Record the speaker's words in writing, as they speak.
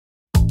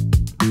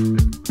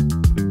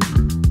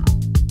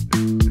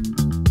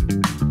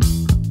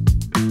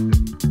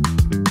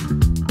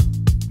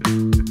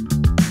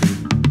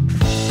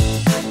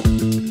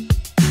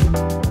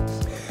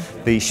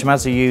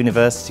Shimadzu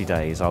University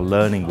Days are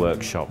learning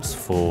workshops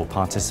for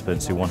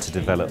participants who want to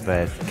develop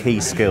their key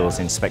skills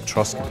in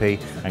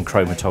spectroscopy and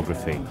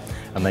chromatography,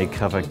 and they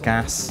cover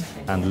gas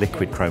and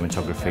liquid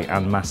chromatography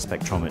and mass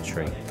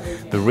spectrometry.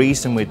 The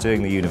reason we're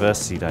doing the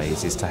University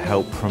Days is to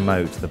help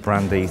promote the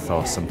brand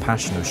ethos and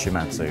passion of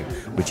Shimadzu,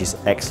 which is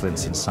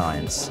excellence in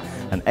science.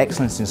 And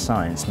excellence in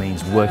science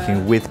means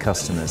working with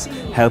customers,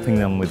 helping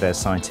them with their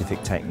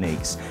scientific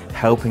techniques,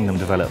 helping them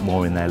develop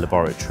more in their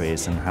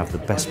laboratories and have the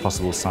best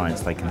possible science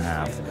they can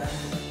have.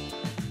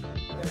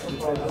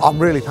 I'm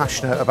really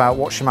passionate about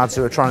what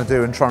Shimadzu are trying to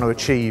do and trying to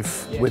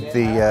achieve with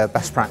the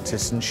best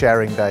practice and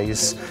sharing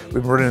days.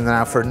 We've been running them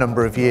now for a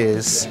number of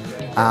years,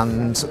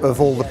 and of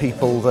all the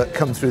people that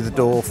come through the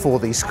door for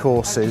these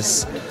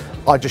courses,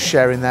 I just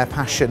share in their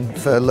passion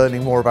for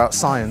learning more about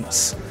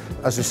science.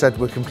 As we said,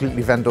 we're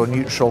completely vendor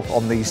neutral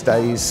on these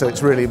days, so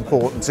it's really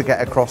important to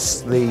get across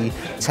the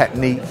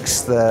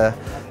techniques, the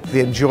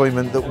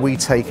enjoyment that we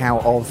take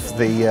out of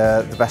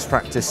the best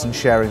practice and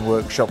sharing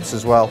workshops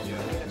as well.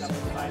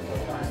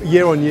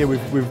 Year on year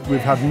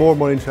we've had more and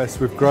more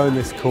interest, we've grown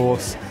this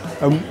course,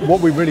 and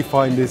what we really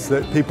find is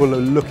that people are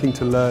looking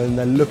to learn,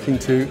 they're looking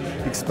to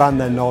expand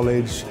their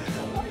knowledge,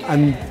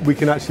 and we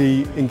can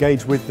actually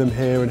engage with them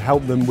here and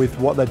help them with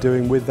what they're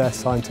doing with their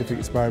scientific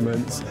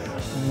experiments,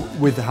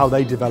 with how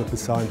they develop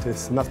as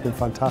scientists, and that's been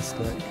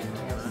fantastic.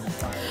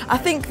 I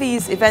think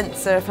these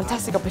events are a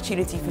fantastic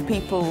opportunity for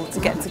people to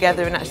get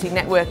together and actually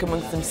network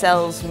amongst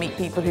themselves, meet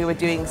people who are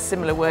doing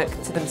similar work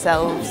to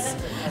themselves,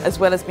 as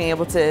well as being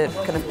able to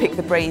kind of pick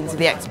the brains of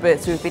the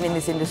experts who have been in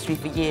this industry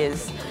for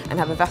years and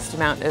have a vast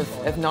amount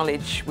of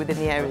knowledge within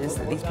the areas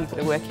that these people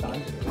are working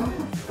in.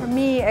 For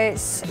me,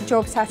 it's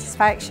job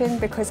satisfaction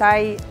because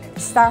I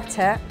start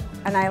it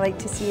and I like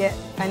to see it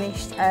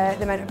finished.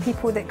 The amount of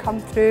people that come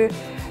through,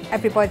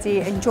 everybody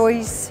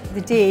enjoys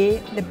the day,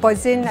 the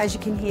buzzing, as you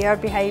can hear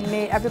behind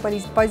me,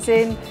 everybody's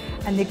buzzing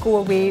and they go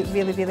away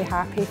really, really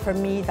happy. For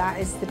me, that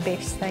is the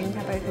best thing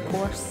about the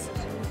course.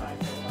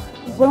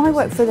 Well, I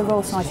work for the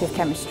Royal Society of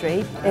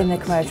Chemistry in the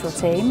commercial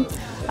team.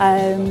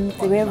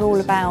 We're all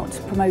about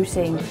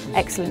promoting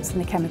excellence in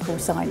the chemical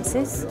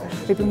sciences.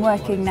 We've been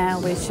working now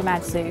with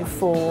Shimadzu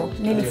for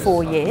nearly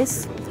 4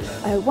 years.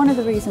 One of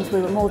the reasons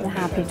we were more than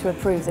happy to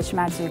approve the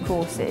Shimadzu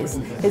courses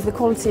is the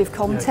quality of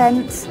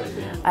content,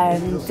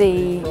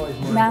 the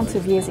amount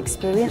of years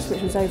experience,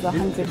 which was over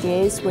 100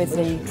 years with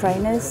the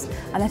trainers,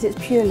 and that it's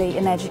purely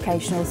an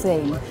educational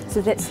theme.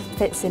 So this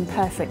fits in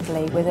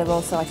perfectly with the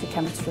Royal Society of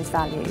Chemistry's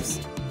values.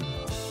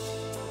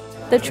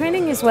 The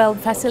training is well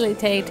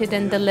facilitated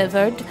and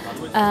delivered.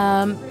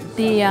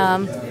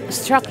 The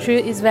structure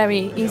is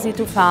very easy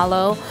to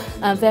follow,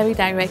 very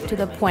direct to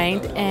the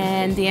point,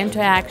 and the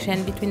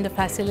interaction between the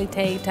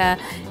facilitator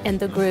and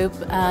the group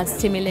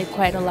stimulate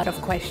quite a lot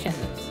of questions.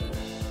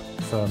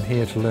 So I'm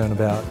here to learn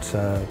about,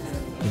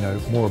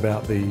 more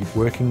about the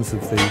workings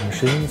of the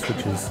machines,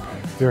 which is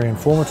very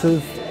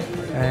informative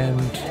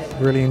and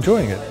really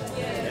enjoying it.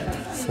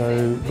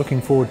 So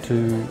looking forward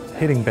to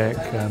heading back,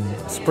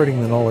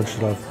 spreading the knowledge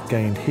that I've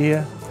gained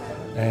here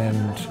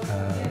and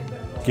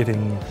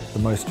getting the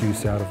most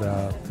use out of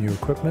our new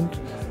equipment,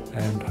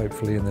 and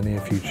hopefully in the near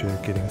future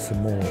getting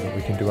some more that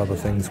we can do other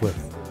things with.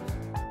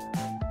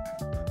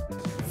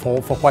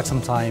 For quite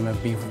some time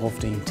I've been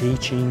involved in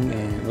teaching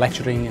and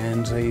lecturing,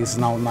 and it's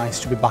now nice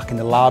to be back in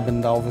the lab,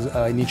 and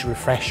I need to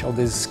refresh all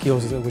these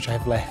skills which I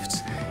have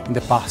left in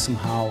the past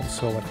somehow.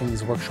 So I think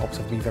these workshops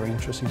have been very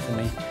interesting for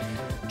me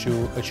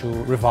to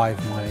revive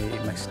my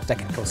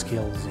technical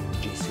skills in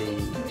GC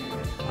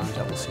and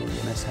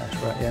LCMS,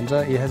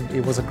 and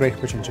it was a great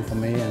opportunity for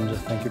me, and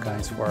thank you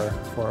guys for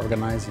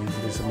organizing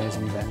this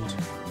amazing event.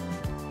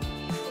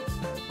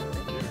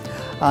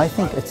 I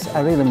think it's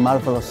a really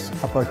marvelous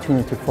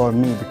opportunity for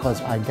me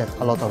because I get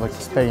a lot of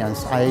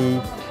experience.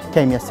 I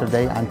came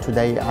yesterday and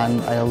today,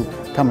 and I'll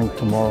coming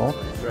tomorrow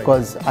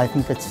because I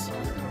think it's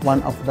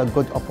one of the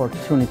good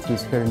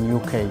opportunities here in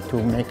UK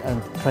to make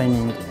a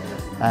training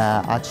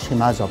at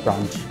Shimadzu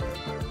branch.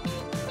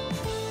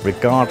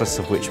 Regardless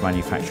of which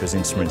manufacturer's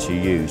instruments you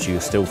use, you're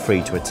still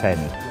free to attend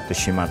the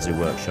Shimadzu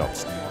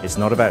workshops. It's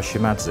not about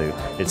Shimadzu,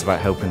 it's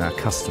about helping our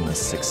customers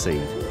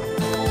succeed.